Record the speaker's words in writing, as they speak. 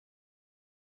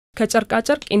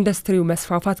ከጨርቃጨርቅ ኢንዱስትሪው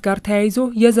መስፋፋት ጋር ተያይዞ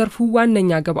የዘርፉ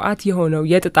ዋነኛ ግብአት የሆነው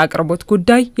የጥጥ አቅርቦት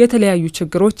ጉዳይ የተለያዩ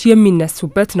ችግሮች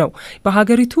የሚነሱበት ነው።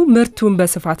 በሀገሪቱ ምርቱን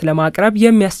በስፋት ለማቅረብ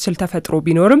የሚያስችል ተፈጥሮ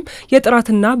ቢኖርም የጥራትና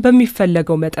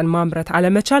በሚፈለገው መጠን ማምረት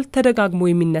አለመቻል ተደጋግሞ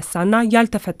የሚነሳና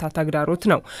ያልተፈታ ተግዳሮት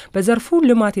ነው። በዘርፉ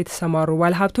ልማት የተሰማሩ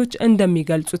ባለሀብቶች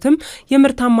እንደሚገልጹትም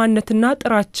የምርታማነትና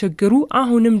ጥራት ችግሩ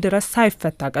አሁንም ድረስ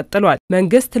ሳይፈታ ቀጥሏል።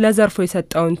 መንግስት ለዘርፉ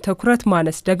የሰጠውን ትኩረት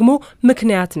ማነስ ደግሞ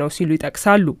ምክንያት ነው ሲሉ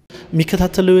ይጠቅሳሉ።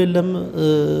 ሚከታተለው የለም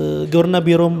ግብርና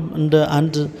ቢሮም እንደ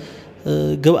አንድ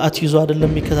ግብአት ይዞ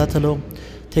አይደለም ሚከታተለው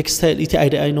ቴክስታይል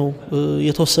ኢቲአይዲአይ ነው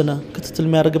የተወሰነ ክትትል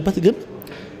የሚያደርግበት ግን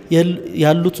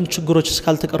ያሉትን ችግሮች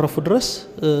እስካልተቀረፉ ድረስ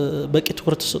በቂ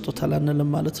ትኩረት ተሰጥቶታል አንልም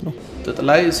ማለት ነው። ጥጥ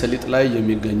ላይ ሰሊጥ ላይ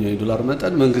የሚገኘው የዶላር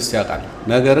መጠን መንግስት ያውቃል።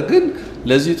 ነገር ግን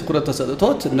ለዚህ ትኩረት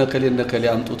ተሰጥቶት ነከሌ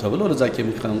አምጡ ተብሎ ለዛ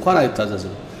ኬሚካል እንኳን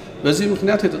አይታዘዝም። በዚህ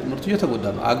ምክንያት የጥጥ ምርቱ እየተጎዳ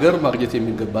ነው። አገር ማግኘት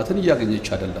የሚገባትን እያገኘች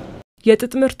አይደለም።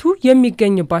 የጥጥ ምርቱ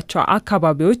የሚገኝባቸው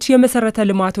አካባቢዎች የመሰረተ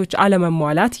ልማቶች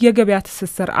አለመሟላት፣ የገበያ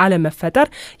ትስስር አለመፈጠር፣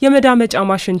 የመዳመጫ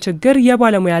ማሽን ችግር፣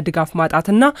 የባለሙያ ድጋፍ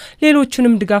ማጣትና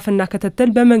ሌሎችንም ድጋፍና ክትትል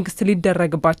በመንግስት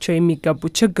ሊደረግባቸው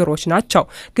የሚገቡ ችግሮች ናቸው።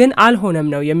 ግን አልሆነም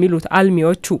ነው የሚሉት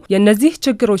አልሚዎቹ። የነዚህ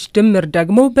ችግሮች ድምር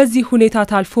ደግሞ በዚህ ሁኔታ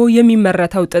ታልፎ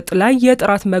የሚመረተው ጥጥ ላይ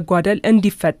የጥራት መጓደል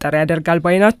እንዲፈጠር ያደርጋል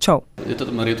ባይ ናቸው።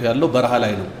 የጥጥ መሬቱ ያለው በረሃ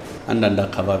ላይ ነው። አንዳንድ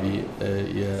አካባቢ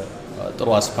ጥሩ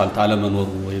አስፋልት አለመኖሩ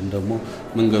ወይም ደግሞ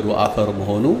መንገዱ አፈር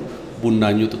መሆኑ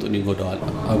ቡናኙ ጥጡን ይጎዳዋል።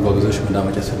 አጓጓዞች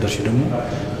መዳመጫ ሲደርሽ ደግሞ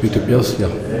በኢትዮጵያ ውስጥ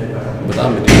ያው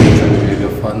በጣም ዲጂታል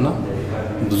የገፋና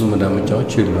ብዙ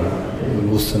መዳመጫዎች የሉም።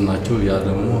 ውስናቸው ያ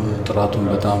ደግሞ ጥራቱን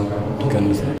በጣም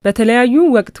ይቀንሳል። በተለያዩ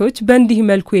ወቅቶች በእንዲህ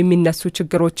መልኩ የሚነሱ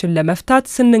ችግሮችን ለመፍታት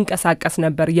ስንንቀሳቀስ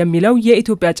ነበር የሚለው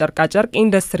የኢትዮጵያ ጨርቃጨርቅ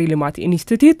ኢንዱስትሪ ልማት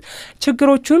ኢንስቲትዩት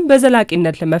ችግሮቹን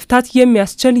በዘላቂነት ለመፍታት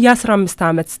የሚያስችል የ15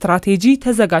 ዓመት ስትራቴጂ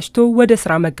ተዘጋጅቶ ወደ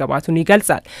ስራ መገባቱን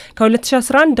ይገልጻል።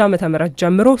 ከ2011 ዓ.ም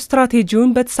ጀምሮ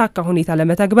ስትራቴጂውን በተሳካ ሁኔታ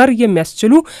ለመተግበር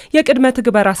የሚያስችሉ የቅድመ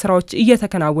ትግበራ ስራዎች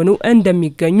እየተከናወኑ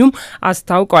እንደሚገኙም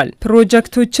አስታውቋል።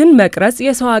 ፕሮጀክቶችን መቅረጽ፣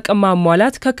 የሰው አቅም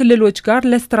ማሟላት፣ ከክልሎች ጋር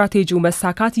ለስትራቴጂው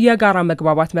መሳካት የጋራ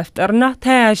መግባባት መፍጠርና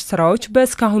ተያያዥ ስራዎች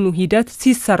በእስካሁኑ ሂደት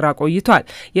ሲሰራ ቆይቷል።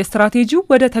 የስትራቴጂው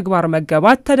ወደ ተግባር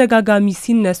መገባት ተደጋጋሚ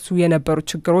ሲነሱ የነበሩ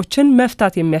ችግሮችን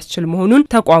መፍታት የሚያስችል መሆኑን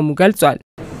ተቋሙ ገልጿል።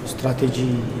 ስትራቴጂ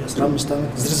 15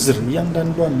 ዓመት ዝርዝር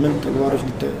እያንዳንዷን ምን ተግባሮች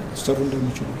ሊሰሩ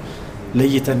እንደሚችሉ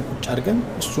ለይተን ቁጭ አድርገን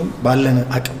እሱን ባለን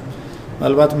አቅም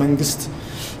ምናልባት መንግስት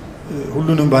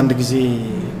ሁሉንም በአንድ ጊዜ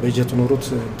በጀት ኖሮት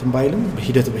ትንባይልም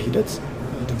በሂደት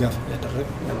ድጋፍ ያደረገ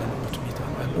ያለበት ሁኔታ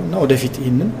ነው እና ወደፊት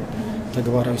ይሄንን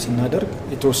ተግባራዊ ስናደርግ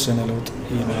የተወሰነ ለውጥ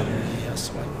ይኖራል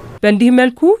ያስባል። በእንዲህ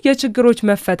መልኩ የችግሮች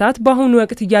መፈታት በአሁኑ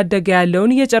ወቅት እያደገ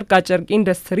ያለውን የጨርቃጨርቅ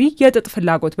ኢንዱስትሪ የጥጥ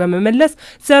ፍላጎት በመመለስ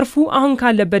ዘርፉ አሁን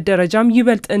ካለበት ደረጃም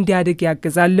ይበልጥ እንዲያድግ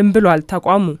ያግዛልም ብሏል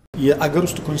ተቋሙ። የአገር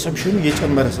ውስጥ ኮንሰምፕሽኑ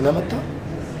እየጨመረ ስለመጣ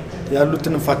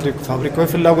ያሉትን ፋብሪካዊ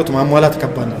ፍላጎት ማሟላት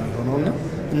ከባድ ነው የሚሆነውና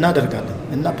እናደርጋለን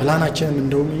እና ፕላናችንም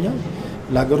እንደውምኛ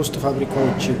ለሀገር ውስጥ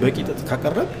ፋብሪካዎች በቂ ጥጥ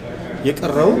ካቀረብ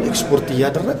የቀረው ኤክስፖርት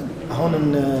እያደረግ አሁን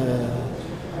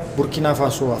ቡርኪና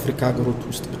ፋሶ አፍሪካ ሀገሮች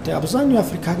ውስጥ ብታይ አብዛኛው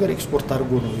አፍሪካ ሀገር ኤክስፖርት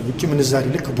አድርጎ ነው ውጪ ምንዛሪ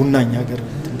ልክ ቡናኛ ሀገር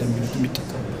እንደሚሉት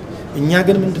የሚጠቀሙ። እኛ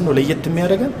ግን ምንድነው ለየት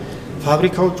የሚያደርገን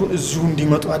ፋብሪካዎቹን እዚሁ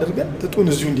እንዲመጡ አድርገን ጥጡን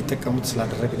እዚሁ እንዲጠቀሙት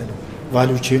ስላደረግን ነው።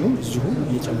 ቫልዩ ቼኑን እዚሁ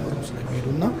እየጨመሩ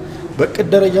ስለሚሄዱና በቅድ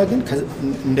ደረጃ ግን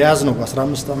እንደያዝነው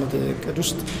በ15 ዓመት እቅድ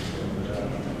ውስጥ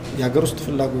የሀገር ውስጥ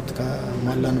ፍላጎት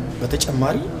ከማላን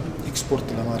በተጨማሪ ኤክስፖርት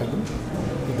ለማድረግ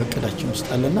በቅዳችን ውስጥ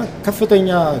አለና ከፍተኛ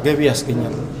ገቢ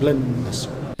ያስገኛል ብለን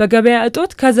እናስባለን። በገበያ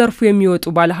እጦት ከዘርፉ የሚወጡ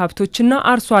ባለሀብቶችና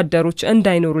አርሶ አደሮች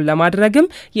እንዳይኖሩ ለማድረግም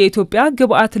የኢትዮጵያ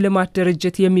ግብአት ልማት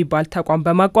ድርጅት የሚባል ተቋም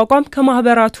በማቋቋም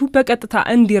ከማህበራቱ በቀጥታ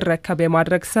እንዲረከብ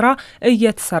የማድረግ ስራ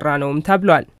እየተሰራ ነውም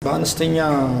ተብሏል። በአነስተኛ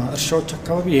እርሻዎች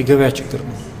አካባቢ የገበያ ችግር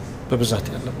ነው በብዛት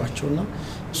ያለባቸውና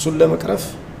እሱን ለመቅረፍ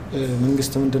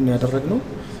መንግስት ምንድነው ያደረገው?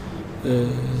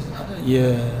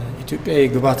 የኢትዮጵያ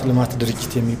የግብአት ልማት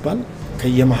ድርጅት የሚባል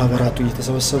ከየማህበራቱ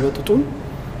እየተሰበሰበ ጥጡን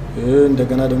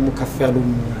እንደገና ደግሞ ከፍ ያሉ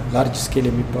ላርጅ ስኬል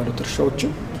የሚባሉ እርሻዎች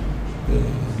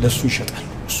ለሱ ይሸጣል።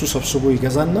 እሱ ሰብስቦ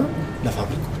ይገዛና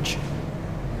ለፋብሪካዎች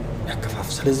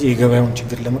ያከፋፍላል። ስለዚህ የገበያውን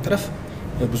ችግር ለመቅረፍ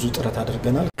ብዙ ጥረት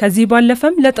አድርገናል። ከዚህ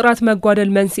ባለፈም ለጥራት መጓደል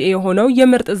መንስኤ የሆነው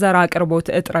የምርጥ ዘር አቅርቦት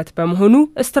እጥረት በመሆኑ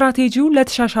ስትራቴጂው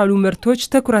ለተሻሻሉ ምርቶች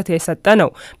ትኩረት የሰጠ ነው።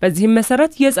 በዚህም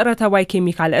መሰረት የጸረ ተባይ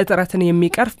ኬሚካል እጥረትን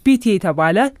የሚቀርፍ ቢቲ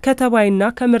የተባለ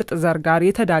ከተባይና ከምርጥ ዘር ጋር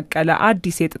የተዳቀለ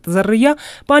አዲስ የጥጥ ዝርያ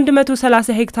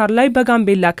በ130 ሄክታር ላይ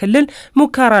በጋምቤላ ክልል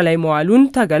ሙከራ ላይ መዋሉን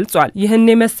ተገልጿል። ይህን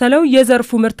የመሰለው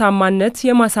የዘርፉ ምርታማነት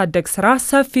የማሳደግ ስራ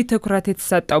ሰፊ ትኩረት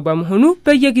የተሰጠው በመሆኑ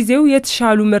በየጊዜው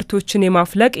የተሻሉ ምርቶችን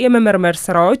የማፍለቅ የመመርመር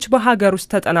ስራዎች በሀገር ውስጥ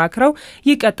ተጠናክረው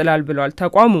ይቀጥላል ብሏል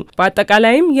ተቋሙ።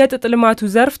 በአጠቃላይም የጥጥ ልማቱ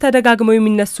ዘርፍ ተደጋግመው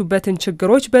የሚነሱበትን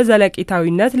ችግሮች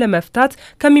በዘለቂታዊነት ለመፍታት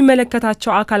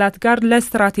ከሚመለከታቸው አካላት ጋር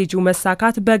ለስትራቴጂው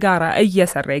መሳካት በጋራ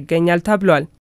እየሰራ ይገኛል ተብሏል።